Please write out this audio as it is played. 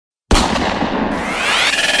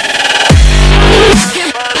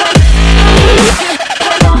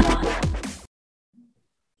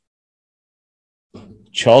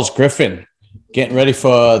Charles Griffin getting ready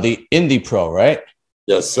for the Indy Pro, right?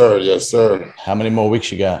 Yes, sir. Yes, sir. How many more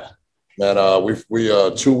weeks you got? Man, we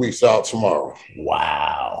 2 weeks out tomorrow.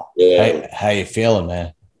 Wow. Yeah. How you feeling,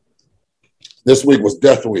 man? This week was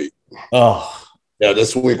death week. Oh, Yeah,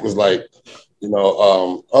 this week was like,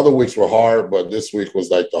 other weeks were hard, but this week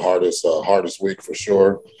was like the hardest week for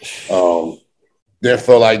sure. Didn't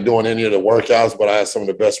feel like doing any of the workouts, but I had some of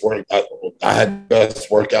the best work. I had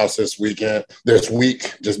best workouts this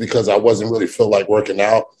week, just because I wasn't really feel like working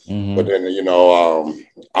out. mhm. But then,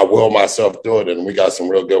 I willed myself through it, and we got some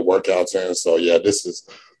real good workouts in. So yeah, this is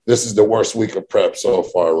the worst week of prep so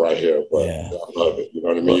far right here. But Yeah. I love it. You know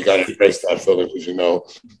what I mean? You got to embrace that feeling because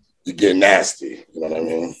you get nasty. You know what I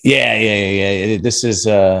mean? Yeah. This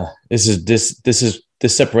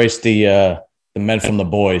separates the men from the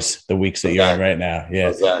boys. The weeks that you're in right now, yeah.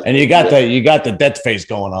 Exactly. And you got the death face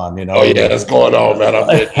going on. Oh yeah, that's going on, man.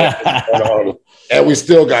 Going on. And we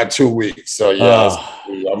still got 2 weeks, so yeah,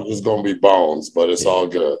 I'm just gonna be bones, but it's all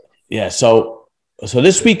good. Yeah. So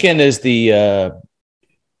this weekend is the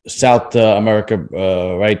South America,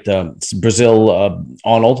 right? Brazil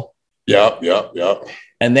Arnold. Yep.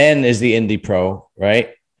 And then is the Indy Pro,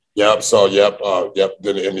 right? Yep. So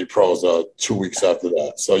Then the Indy Pros 2 weeks after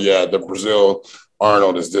that. So yeah, the Brazil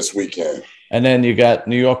Arnold is this weekend. And then you got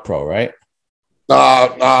New York Pro, right?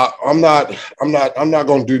 I'm not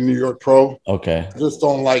gonna do New York Pro. Okay. I just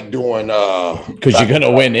don't like doing because you're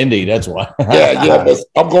gonna win Indy, that's why. yeah, but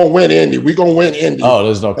I'm gonna win Indy. We're gonna win Indy. Oh,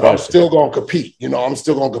 there's no question. I'm still gonna compete. I'm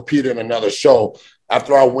still gonna compete in another show.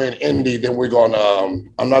 After I win Indy, then we're gonna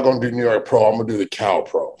I'm not gonna do New York Pro, I'm gonna do the Cal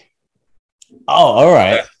Pro. Oh, all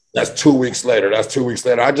right. That's 2 weeks later. I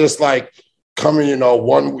just like coming,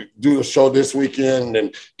 1 week, do the show this weekend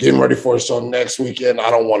and getting ready for a show next weekend.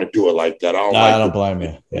 I don't want to do it like that. I don't blame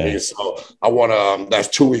you. Yeah. So I want to, that's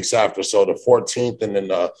 2 weeks after. So the 14th and then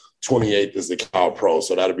the 28th is the Cal Pro.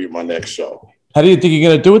 So that'll be my next show. How do you think you're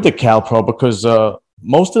going to do with the Cal Pro? Because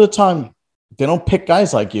most of the time they don't pick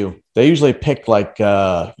guys like you. They usually pick like,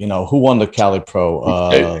 who won the Cali Pro?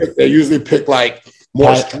 They usually pick like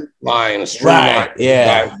more streamlined, right?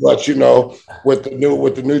 Yeah, guys. But with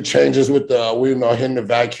the new changes, with the hitting the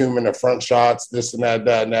vacuum in the front shots, this and that,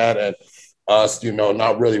 and us,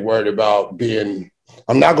 not really worried about being.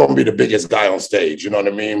 I'm not going to be the biggest guy on stage, you know what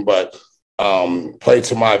I mean? But play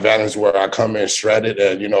to my advantage where I come in shredded,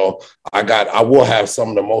 and I will have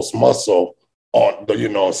some of the most muscle on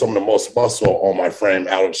my frame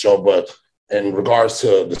out of the show, but. In regards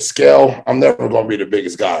to the scale, I'm never going to be the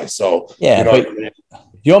biggest guy. So yeah, but I mean?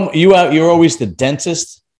 you're always the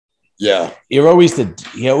densest. Yeah, you always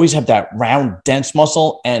have that round, dense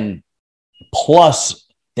muscle, and plus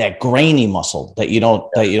that grainy muscle that you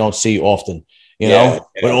don't see often.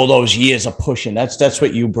 With all those years of pushing, that's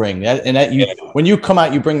what you bring. When you come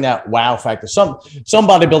out, you bring that wow factor. Some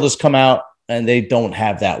bodybuilders come out and they don't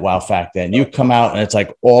have that wow factor, and you come out and it's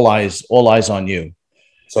like all eyes on you.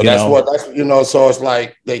 So so it's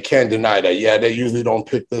like they can't deny that. Yeah, they usually don't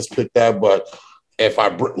pick this, pick that. But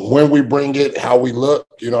when we bring it, how we look,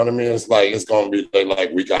 you know what I mean? It's like, it's going to be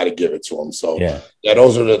like, we got to give it to them. So yeah,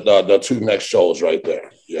 those are the 2 next shows right there.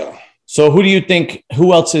 Yeah. So who do you think,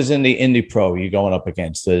 who else is in the Indy Pro you're going up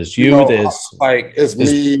against? There's it's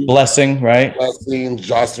me. Blessing, right? Blessing,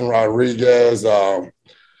 Justin Rodriguez,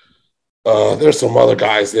 there's some other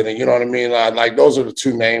guys in it, you know what I mean? Like those are the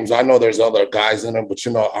 2 names. I know there's other guys in them, but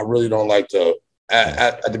I really don't like to.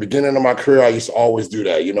 At the beginning of my career, I used to always do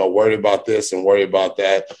that. Worry about this and worry about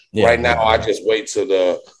that. Yeah, right now, I just wait till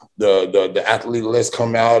the athlete list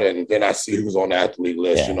come out, and then I see who's on the athlete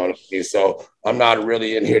list. Yeah. You know what I mean? So I'm not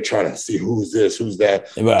really in here trying to see who's this, who's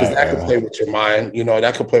that, because that can play with your mind.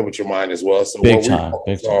 That can play with your mind as well. So big time.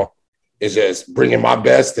 It's just bringing my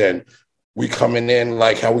best and. We coming in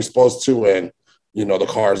like how we supposed to, and the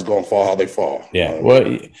cards gonna fall how they fall. Yeah, well,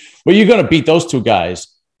 you're gonna beat those 2 guys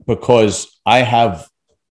because I have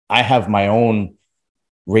my own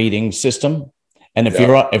rating system, and if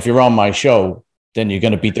you're on my show, then you're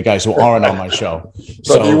gonna beat the guys who aren't on my show.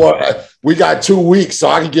 So we got 2 weeks, so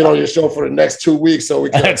I can get on your show for the next 2 weeks. So we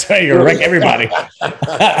can. That's how you rank everybody.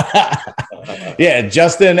 Yeah,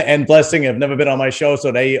 Justin and Blessing have never been on my show,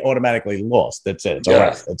 so they automatically lost. That's it. It's all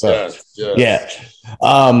right. That's it. Yeah.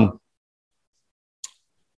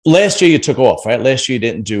 Last year you took off, right? Last year you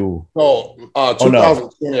didn't do. No,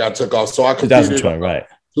 2020 I took off. So I competed 2020, right?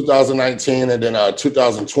 2019, and then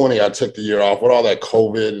 2020 I took the year off with all that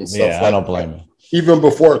COVID and stuff. Yeah, I don't blame you. Even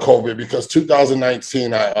before COVID, because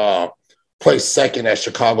 2019 I placed second at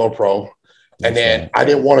Chicago Pro. And then I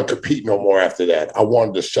didn't want to compete no more after that. I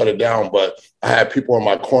wanted to shut it down, but I had people in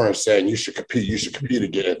my corner saying, you should compete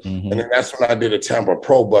again. And then that's when I did a Tampa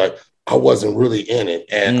Pro, but I wasn't really in it.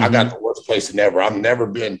 And I got the worst placing ever. I've never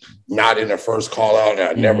been not in the first call out, and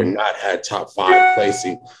I never not had top 5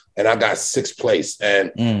 placing. And I got 6th place.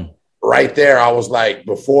 And right there, I was like,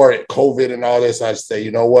 before COVID and all this, I say,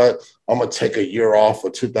 you know what? I'm going to take a year off for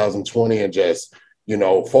 2020 and just,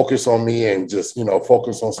 focus on me and just,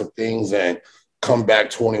 focus on some things and come back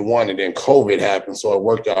 21. And then COVID happened. So it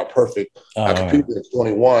worked out perfect. I competed at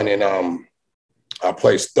 21 and I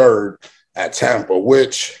placed 3rd at Tampa,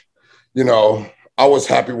 which, I was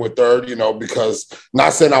happy with 3rd, because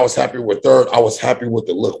not saying I was happy with 3rd, I was happy with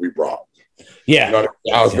the look we brought. Yeah.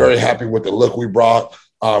 I was very happy with the look we brought.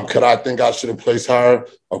 Could I think I should have placed higher?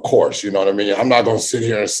 Of course, you know what I mean? I'm not going to sit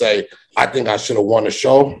here and say, I think I should have won the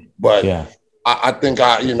show, but I think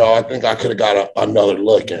I could have got another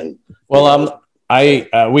look. And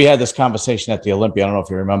we had this conversation at the Olympia. I don't know if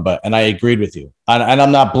you remember, and I agreed with you. And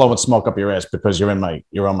I'm not blowing smoke up your ass because you're on my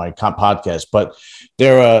podcast. But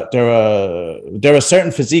there are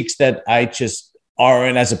certain physiques that I just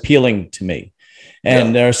aren't as appealing to me,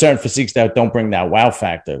 and there are certain physiques that don't bring that wow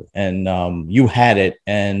factor. And you had it,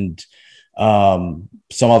 and some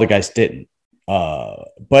other guys didn't.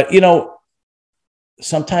 But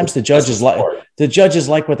sometimes the judges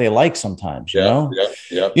like what they like sometimes, you know?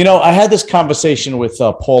 Yeah. I had this conversation with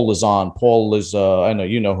Paul Lazon. Paul is, I know,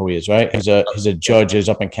 you know who he is, right? He's a judge, he's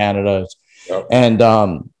up in Canada. Yep. And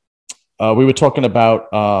we were talking about,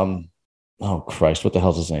 oh Christ, what the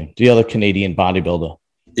hell's his name? The other Canadian bodybuilder.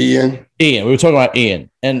 Ian. We were talking about Ian.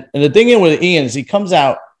 And the thing with Ian is he comes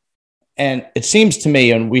out and it seems to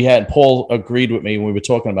me, and Paul agreed with me when we were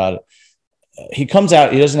talking about it, he comes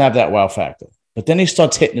out, he doesn't have that wow factor. But then he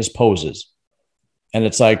starts hitting his poses. And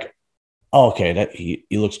it's like, oh, okay, that he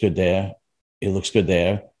looks good there. He looks good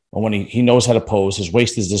there. And when he knows how to pose, his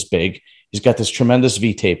waist is this big. He's got this tremendous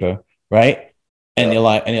V taper, right? And you're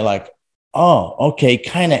like, oh, okay,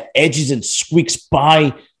 kind of edges and squeaks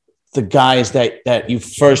by the guys that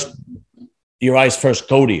your eyes first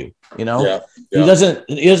go to you, Yeah. He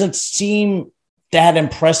doesn't seem that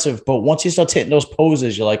impressive, but once he starts hitting those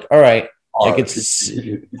poses, you're like, all right. I could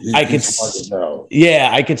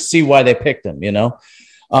see why they picked him, Ian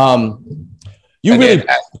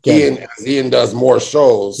does more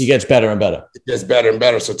shows. He gets better and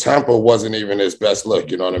better. So Tampa wasn't even his best look,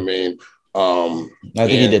 you know what I mean? I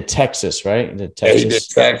think he did Texas, right? He did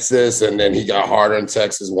Texas, and then he got harder in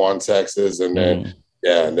Texas, won Texas, and then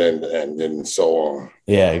and then so on.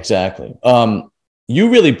 Yeah, exactly. You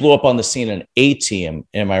really blew up on the scene in 18,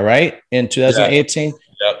 am I right? In 2018?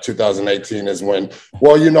 Yeah, 2018 is when,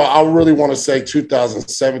 I really want to say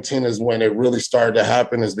 2017 is when it really started to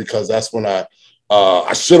happen, is because that's when I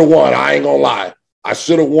should have won. I ain't gonna lie. I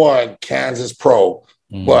should have won Kansas Pro,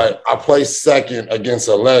 but I placed 2nd against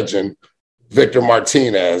a legend, Victor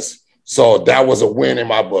Martinez. So that was a win in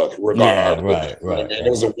my book, regardless. Yeah, right. It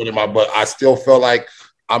was a win in my book. I still felt like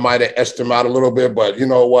I might have etched him out a little bit, but you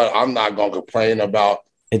know what? I'm not gonna complain about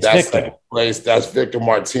that second place. That's Victor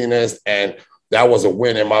Martinez, and that was a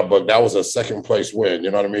win in my book. That was a 2nd place win.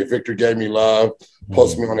 You know what I mean? Victor gave me love,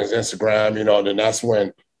 posted me on his Instagram, and then that's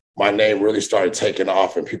when my name really started taking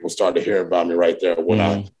off and people started to hear about me right there when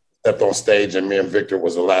I stepped on stage and me and Victor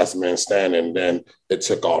was the last man standing. Then it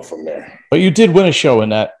took off from there. But you did win a show in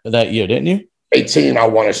that year, didn't you? 18, I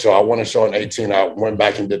won a show. I won a show in 18. I went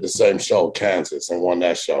back and did the same show, Kansas, and won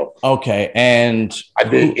that show. Okay. And I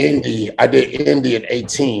did Indy in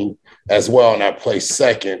 18 as well, and I placed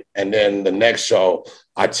 2nd. And then the next show,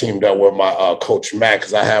 I teamed up with my coach Matt,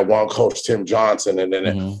 because I had one coach, Tim Johnson, and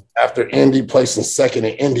then after Indy placing 2nd in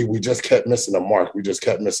Indy, we just kept missing the mark.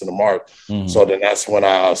 So then that's when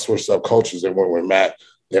I switched up coaches and went with Matt.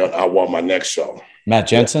 Then I won my next show. Matt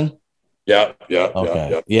Jensen. Yeah.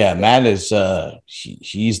 Yeah, Matt is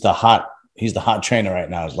he's the hot trainer right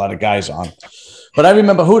now. There's a lot of guys on. But I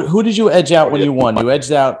remember who did you edge out when you won? You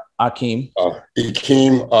edged out Akeem.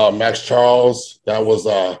 Max Charles. That was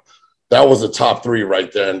the top 3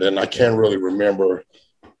 right there. And then I can't really remember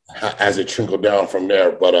as it trickled down from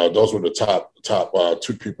there. But those were the top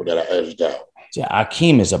 2 people that I edged out. Yeah,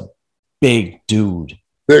 Akeem is a big dude.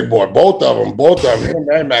 Big boy. Both of them, him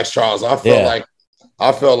and Max Charles. I felt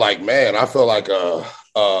like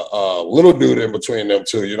a little dude in between them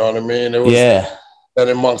two. You know what I mean? It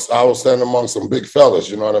was, I was standing amongst some big fellas.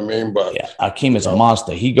 You know what I mean? But Akeem is a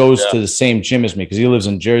monster. He goes to the same gym as me because he lives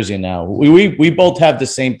in Jersey now. We both have the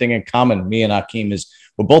same thing in common. Me and Akeem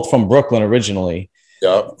we're both from Brooklyn originally,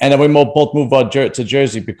 Yeah. And then we both moved to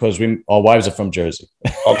Jersey because our wives are from Jersey.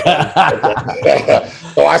 Okay.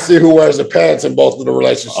 So I see who wears the pants in both of the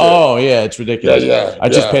relationships. Oh yeah, it's ridiculous. Yeah. I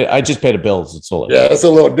just pay the bills. It's all. Yeah, it's a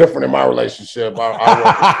little different in my relationship.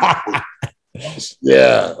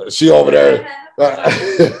 Yeah, she over there.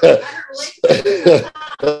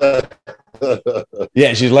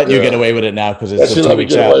 Yeah, she's letting you get away with it now because it's she's 2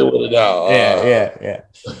 weeks out. Away with it now. Yeah.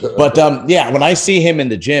 But when I see him in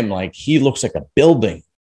the gym, like he looks like a building.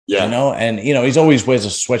 Yeah. You know, and he's always wears a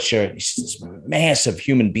sweatshirt. He's this massive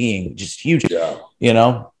human being, just huge. Yeah. You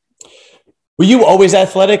know. Were you always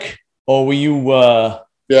athletic, or were you always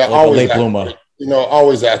a late bloomer?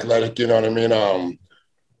 Always athletic, you know what I mean?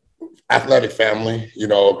 Athletic family,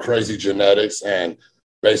 crazy genetics, and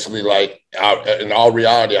basically, like, in all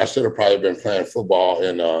reality, I should have probably been playing football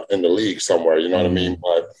in the league somewhere, you know what I mean?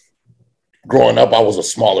 But growing up, I was a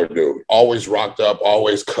smaller dude, always rocked up,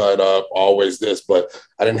 always cut up, always this, but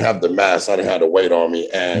I didn't have the mass, I didn't have the weight on me.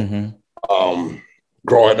 And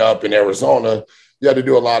growing up in Arizona, you had to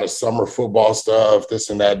do a lot of summer football stuff, this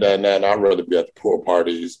and that, and I'd rather be at the pool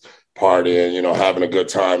parties, partying, having a good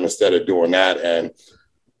time instead of doing that. And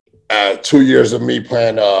 2 years of me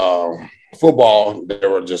playing football, they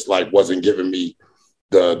were just like wasn't giving me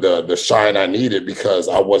the shine I needed because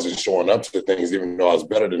I wasn't showing up to things, even though I was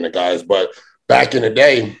better than the guys. But back in the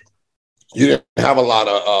day, you didn't have a lot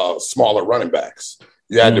of smaller running backs.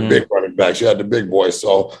 You had the big running backs. You had the big boys.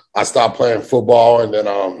 So I stopped playing football, and then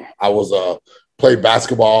I was played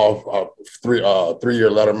basketball, three-year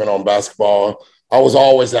letterman on basketball. I was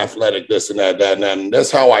always athletic, this and that, and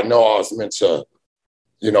that's how I know I was meant to,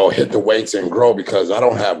 hit the weights and grow, because I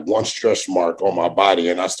don't have one stretch mark on my body.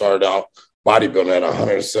 And I started out bodybuilding at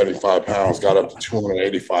 175 pounds, got up to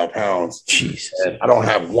 285 pounds. Jesus. And I don't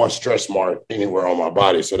have one stretch mark anywhere on my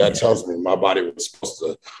body. So that tells me my body was supposed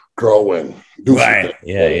to grow and do something.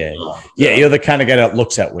 Yeah. You're the kind of guy that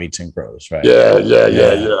looks at weights and grows, right? Yeah.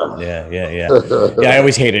 Yeah, I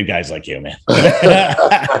always hated guys like you, man.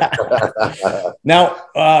 Now,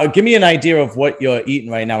 give me an idea of what you're eating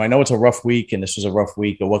right now. I know it's a rough week, and this was a rough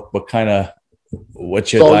week. Or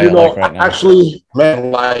what's your diet like right now? Actually,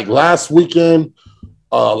 man, like last week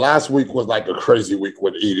was like a crazy week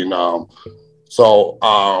with eating.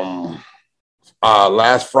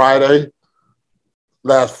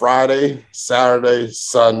 Last Friday, Saturday,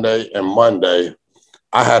 Sunday, and Monday,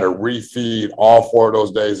 I had a refeed all 4 of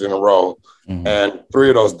those days in a row. And 3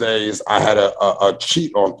 of those days, I had a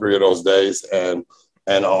cheat on 3 of those days.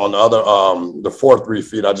 And on the other, the 4th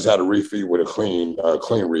refeed, I just had a refeed with a clean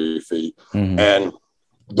refeed. And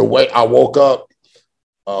the way I woke up,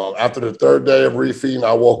 after the 3rd day of refeeding,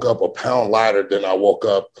 I woke up a pound lighter than I woke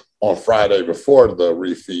up on Friday before the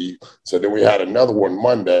refeed. So then we had another one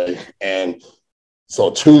Monday. And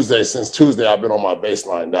so since Tuesday, I've been on my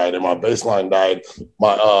baseline diet. And my baseline diet,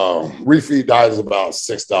 my refeed diet is about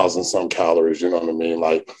 6,000 some calories, you know what I mean?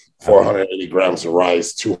 Like 480 grams of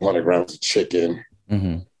rice, 200 grams of chicken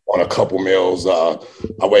on a couple meals. I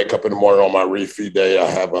wake up in the morning on my refeed day. I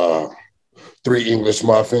have 3 English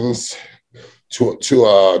muffins,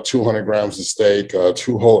 200 grams of steak,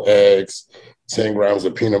 2 whole eggs, 10 grams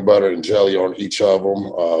of peanut butter and jelly on each of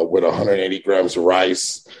them, with 180 grams of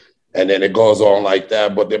rice. And then it goes on like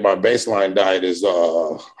that. But then my baseline diet is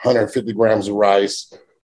 150 grams of rice,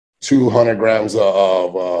 200 grams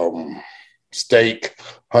of steak,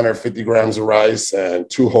 150 grams of rice, and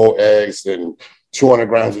 2 whole eggs, and 200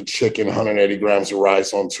 grams of chicken, 180 grams of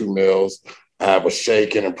rice on 2 meals. I have a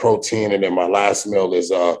shake and a protein. And then my last meal is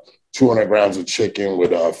 200 grams of chicken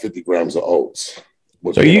with 50 grams of oats.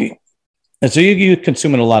 So you're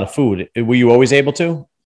consuming a lot of food. Were you always able to?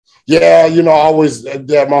 Yeah,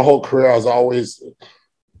 my whole career, I was always,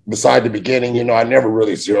 beside the beginning, I never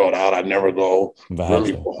really zeroed out. I never go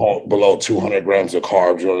really below 200 grams of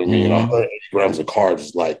carbs, you know what I mean? 180 grams of carbs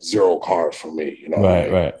is like 0 carbs for me,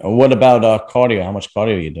 Right. And what about cardio? How much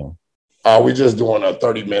cardio are you doing? We're just doing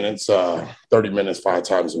 30 minutes 5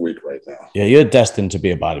 times a week right now. Yeah, you're destined to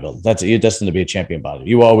be a bodybuilder. You're destined to be a champion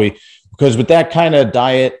bodybuilder. Because with that kind of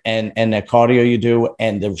diet and that cardio you do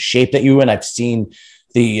and the shape that you're in, I've seen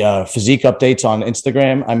the physique updates on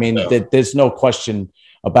Instagram. I mean, there's no question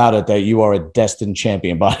about it that you are a destined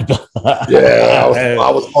champion bodybuilder. Yeah,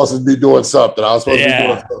 I was supposed to be doing something. I was supposed to be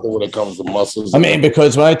doing something when it comes to muscles. I mean,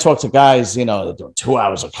 because when I talk to guys, they're doing 2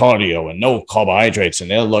 hours of cardio and no carbohydrates,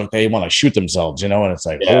 and they want to shoot themselves, and it's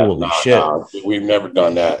like, holy shit. We've never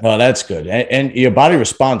done that. Well, that's good. And your body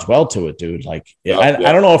responds well to it, dude. Like, I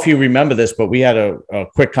don't know if you remember this, but we had a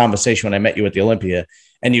quick conversation when I met you at the Olympia,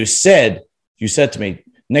 and you said to me,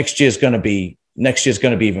 next year's going to be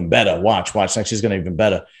even better. Watch. Next year's going to be even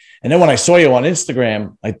better. And then when I saw you on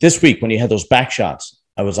Instagram, like this week when you had those back shots,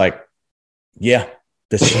 I was like, yeah,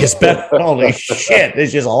 this is better. Holy shit,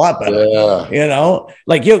 this is a lot better. Yeah. You know,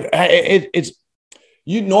 like it's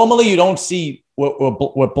you normally you don't see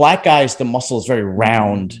with black guys, the muscle is very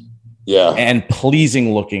round, and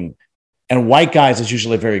pleasing looking, and white guys is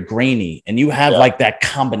usually very grainy, and you have like that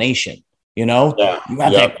combination. You know, you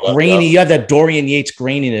have that grainy, you have that Dorian Yates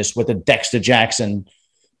graininess with the Dexter Jackson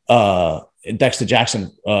round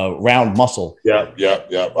muscle. I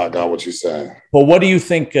got what you're saying. But what do you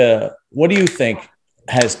think? What do you think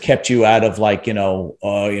has kept you out of like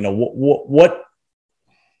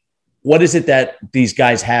what is it that these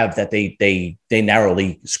guys have that they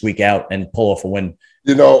narrowly squeak out and pull off a win?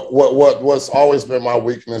 You know what's always been my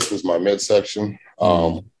weakness is my midsection.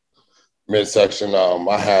 Midsection.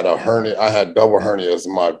 I had a hernia. I had double hernias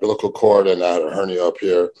in my umbilical cord, and I had a hernia up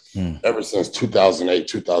here ever since 2008,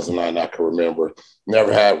 2009. I can remember.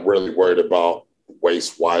 Never had really worried about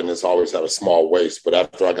waist wideness. Always had a small waist. But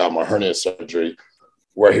after I got my hernia surgery,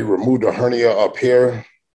 where he removed the hernia up here,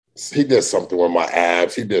 he did something with my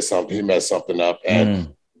abs. He did something. He messed something up,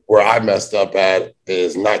 and where I messed up at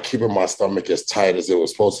is not keeping my stomach as tight as it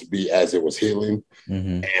was supposed to be as it was healing.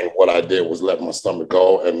 And what I did was let my stomach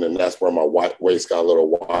go. And then that's where my waist got a little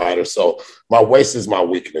wider. So my waist is my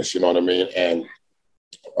weakness, you know what I mean? And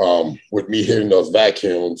with me hitting those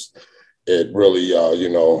vacuums, it really,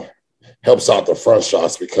 helps out the front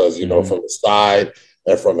shots because, from the side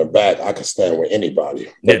and from the back, I can stand with anybody.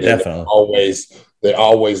 Yeah, definitely. They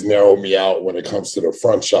always narrow me out when it comes to the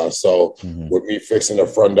front shot. So with me fixing the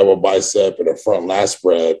front double bicep and the front lat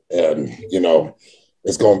spread, and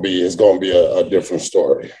it's gonna be a different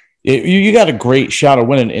story. You got a great shot of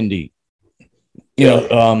winning Indy.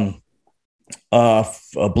 A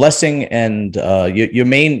Blessing and your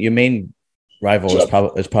main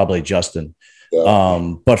rival is probably Justin.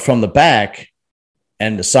 But from the back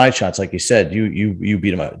and the side shots, like you said, you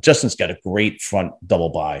beat him out. Justin's got a great front double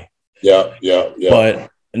by. Yeah. But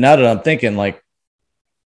now that I'm thinking, like,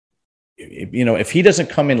 if he doesn't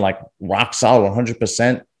come in like rock solid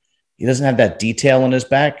 100%, he doesn't have that detail in his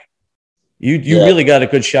back. You really got a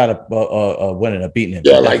good shot of winning, of beating him.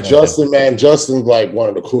 Yeah, like Justin, man. Justin's like one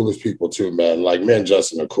of the coolest people too, man. Like me and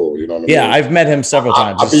Justin are cool. You know what I mean? Yeah, I've met him several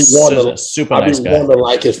times. He's a super nice guy. I be wanting to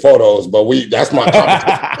like his photos, but that's my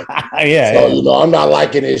competition. I'm not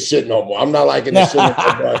liking his shit no more. I'm not liking this shit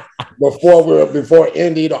no more. Before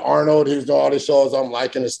Indy, the Arnold, he was doing all the shows. I'm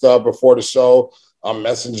liking his stuff before the show. I'm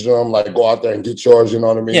messaging him like, go out there and get yours. You know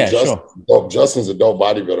what I mean? Yeah, Justin's a dope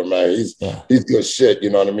bodybuilder, man. He's good shit. You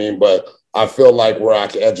know what I mean? But I feel like where I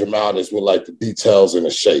can edge him out is with like the details and the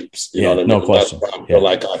shapes. You know what I mean? No question. I feel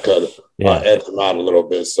like I could edge him out a little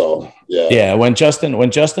bit. So yeah. When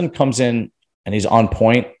Justin comes in and he's on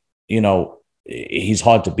point, he's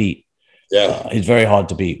hard to beat. Yeah, he's very hard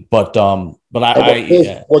to beat. But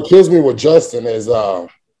what kills me with Justin is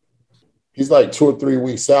he's like 2 or 3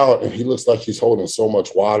 weeks out, and he looks like he's holding so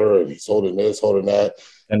much water, and he's holding this, holding that.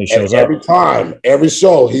 And he shows up every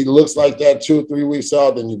show, he looks like that 2 or 3 weeks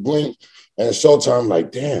out. Then you blink, and it's showtime.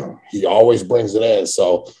 Like, damn, he always brings it in.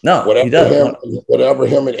 So whatever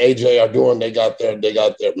him and AJ are doing, they got their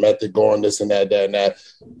method going. This and that, and that.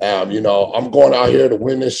 I'm going out here to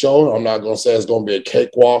win this show. I'm not going to say it's going to be a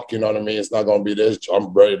cakewalk. You know what I mean? It's not going to be this.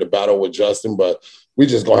 I'm ready to battle with Justin, but we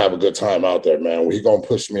just going to have a good time out there, man. He's going to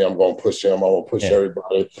push me. I'm going to push him. I'm going to push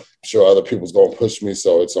everybody. I'm sure other people's going to push me.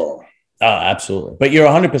 So it's on. Oh, absolutely. But you're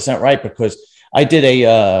 100% right, because I did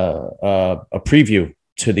a preview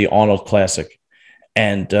to the Arnold Classic.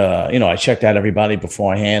 And, I checked out everybody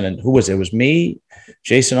beforehand. And who was it? It was me,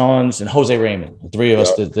 Jason Owens, and Jose Raymond. The three of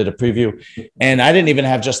us did a preview. And I didn't even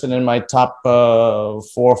have Justin in my top 4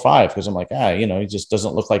 or 5 because I'm like, he just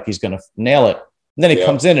doesn't look like he's going to nail it. And then he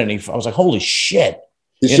comes in and I was like, holy shit.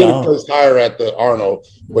 He should have placed higher at the Arnold,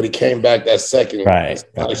 but he came back that second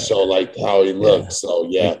show, like how he looked. So,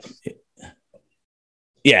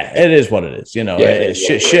 Yeah, it is what it is.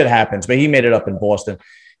 Shit happens, but he made it up in Boston.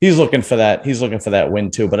 He's looking for that. He's looking for that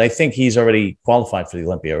win too. But I think he's already qualified for the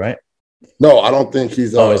Olympia, right? No, I don't think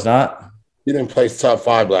he's. He's not. He didn't place top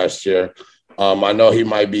 5 last year. I know he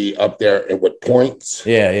might be up there with points.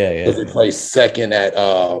 Yeah. Because he placed second at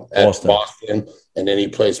Boston, and then he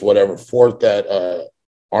placed 4th at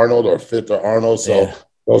Arnold or 5th at Arnold. So.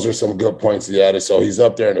 Those are some good points he added. So he's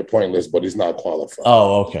up there in the point list, but he's not qualified.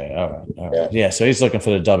 Oh, okay. All right. Yeah. So he's looking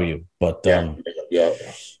for the W, but but he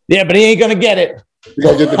ain't gonna get it. He's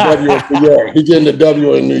gonna get the W in New York. He's getting the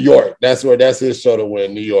W in New York. That's his show to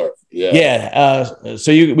win, New York. Yeah.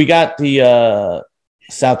 So we got the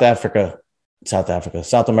South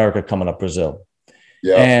America coming up, Brazil,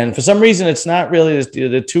 Yeah. And for some reason, it's not really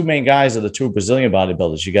the two main guys are the two Brazilian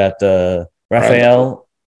bodybuilders. You got Rafael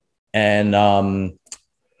and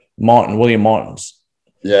William Martins.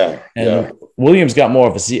 Yeah. And William's got more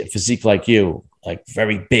of a physique like you, like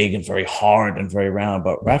very big and very hard and very round.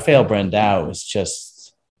 But Rafael Brandao is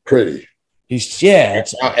just pretty.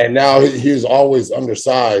 And now he's always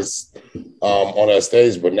undersized on that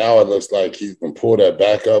stage, but now it looks like he can pull that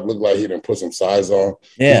back up. Look like he done put some size on.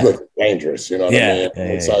 Yeah, he's looking dangerous. You know what I mean?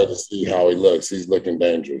 I'm excited to see how he looks. He's looking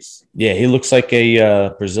dangerous. Yeah, he looks like a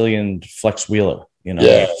Brazilian Flex Wheeler. You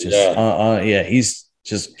know, he's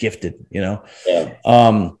just gifted. You know,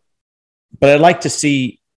 but I'd like to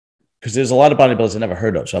see, because there's a lot of bodybuilders I never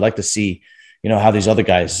heard of, so I'd like to see, you know, how these other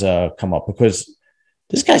guys come up, because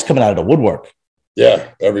this guy's coming out of the woodwork. Yeah,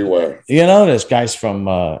 everywhere. You know, there's guys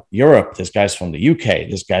from Europe, there's guys from the UK,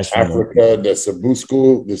 there's guys from Africa, the Cebu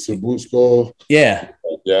school. Yeah.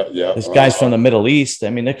 Yeah. There's guys from the Middle East. I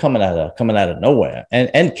mean, they're coming out of nowhere.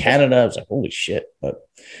 And Canada, I was like, holy shit. But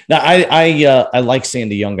now I like seeing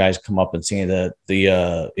the young guys come up and seeing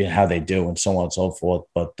the how they do and so on and so forth.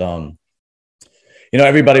 But you know,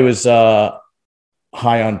 everybody was high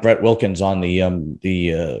on Brett Wilkins on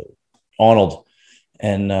the Arnold.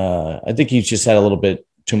 And I think he just had a little bit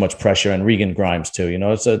too much pressure, and Regan Grimes too. You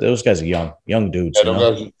know, those guys are young dudes.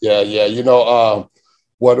 Yeah. You know,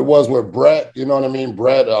 what it was with Brett, you know what I mean?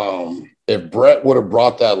 Brett, if Brett would have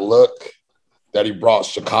brought that look that he brought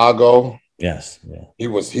Chicago, yes, yeah, he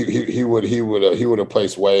would have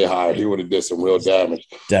placed way higher. He would have did some real damage.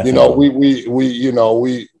 Definitely. You know,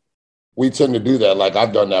 we tend to do that. Like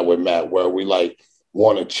I've done that with Matt, where we like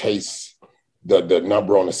want to chase the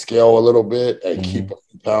number on the scale a little bit and keep a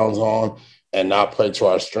few pounds on and not play to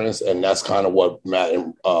our strengths. And that's kind of what Matt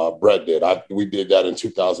and Brett did. We did that in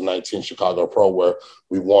 2019 Chicago Pro, where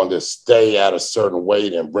we wanted to stay at a certain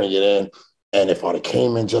weight and bring it in. And if I'd have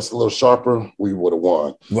came in just a little sharper, we would have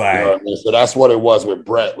won. Right. You know what I mean? So that's what it was with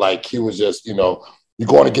Brett. Like he was just, you know, you're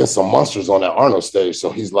going against some monsters on that Arnold stage.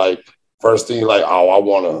 So he's like, first thing, like, oh, I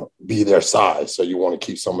want to be their size. So you want to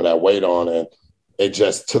keep some of that weight on, and it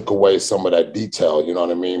just took away some of that detail, you know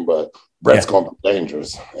what I mean? But Brett's going to be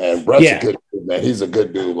dangerous. And Brett's a good dude, man. He's a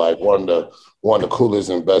good dude, like one of the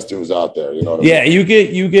coolest and best dudes out there, you know what I mean?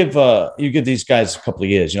 You give these guys a couple of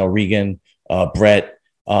years, you know, Regan, Brett,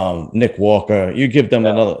 Nick Walker. You give them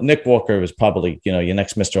another. Nick Walker is probably, you know, your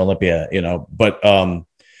next Mr. Olympia, you know, but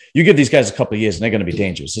you give these guys a couple of years and they're going to be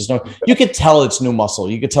dangerous. You could tell it's new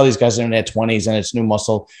muscle. You could tell these guys are in their 20s and it's new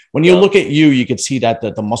muscle. When you look at you could see that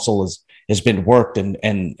the muscle has been worked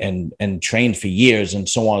and trained for years and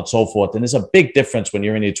so on and so forth. And there's a big difference when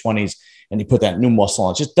you're in your 20s and you put that new muscle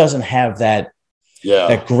on. It just doesn't have that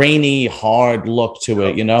grainy, hard look to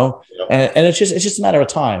it, you know? Yeah. And it's just a matter of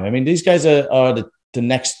time. I mean, these guys are the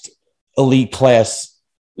next elite class.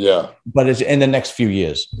 Yeah. But it's in the next few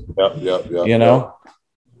years. Yeah. You know?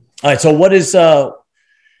 All right. So what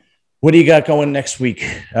do you got going next week?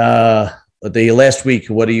 The last week,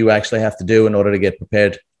 what do you actually have to do in order to get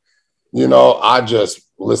prepared? You know, I just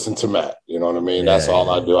listen to Matt. You know what I mean? That's all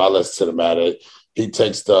I do. I listen to the Matt. He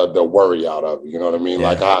takes the worry out of it. You know what I mean? Yeah.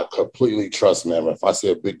 Like I completely trust him. If I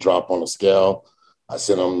see a big drop on the scale, I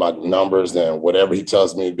send him my numbers, and whatever he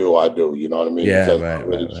tells me to do, I do. You know what I mean? Yeah, because I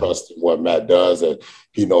really trust what Matt does, and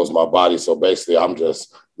he knows my body. So basically,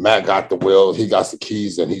 Matt got the wheel, he got the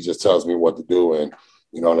keys, and he just tells me what to do. And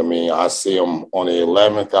you know what I mean? I see him on the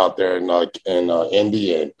 11th out there in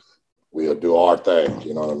Indy, and we'll do our thing.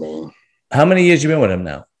 You know what I mean? How many years you been with him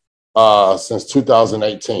now? Since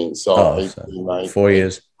 2018. So 18, 19, 4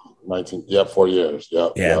 years. 19, 4 years.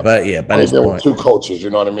 But it's with two coaches, you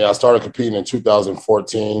know what I mean? I started competing in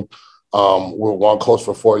 2014 with one coach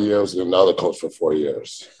for 4 years and another coach for 4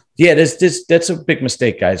 years. Yeah, that's a big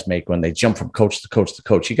mistake guys make when they jump from coach to coach to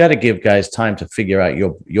coach. You got to give guys time to figure out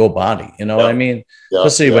your body. You know what I mean?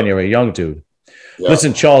 Especially when you're a young dude. Yeah.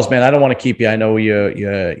 Listen, Charles, man, I don't want to keep you. I know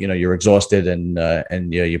you're exhausted and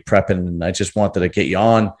you're prepping, and I just wanted to get you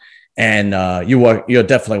on. And you're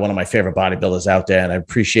definitely one of my favorite bodybuilders out there, and I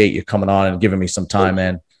appreciate you coming on and giving me some time,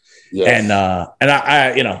 man. Yes. And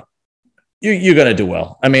I you know, you're gonna do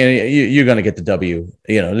well. I mean, you're gonna get the W.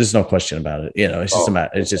 You know, there's no question about it. You know, it's just a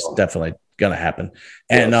matter. It's just definitely gonna happen.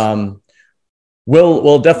 Yes. And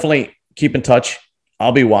we'll definitely keep in touch.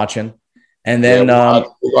 I'll be watching. And then we're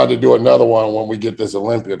going to do another one when we get this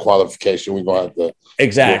Olympia qualification. We're going to have to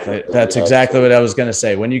exactly. That's exactly what I was going to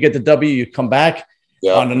say. When you get the W, you come back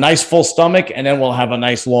on a nice full stomach, and then we'll have a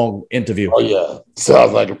nice long interview. Oh yeah,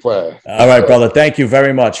 sounds like a plan. All right, brother. Thank you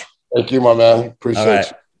very much. Thank you, my man. Appreciate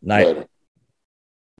you. Night. Later.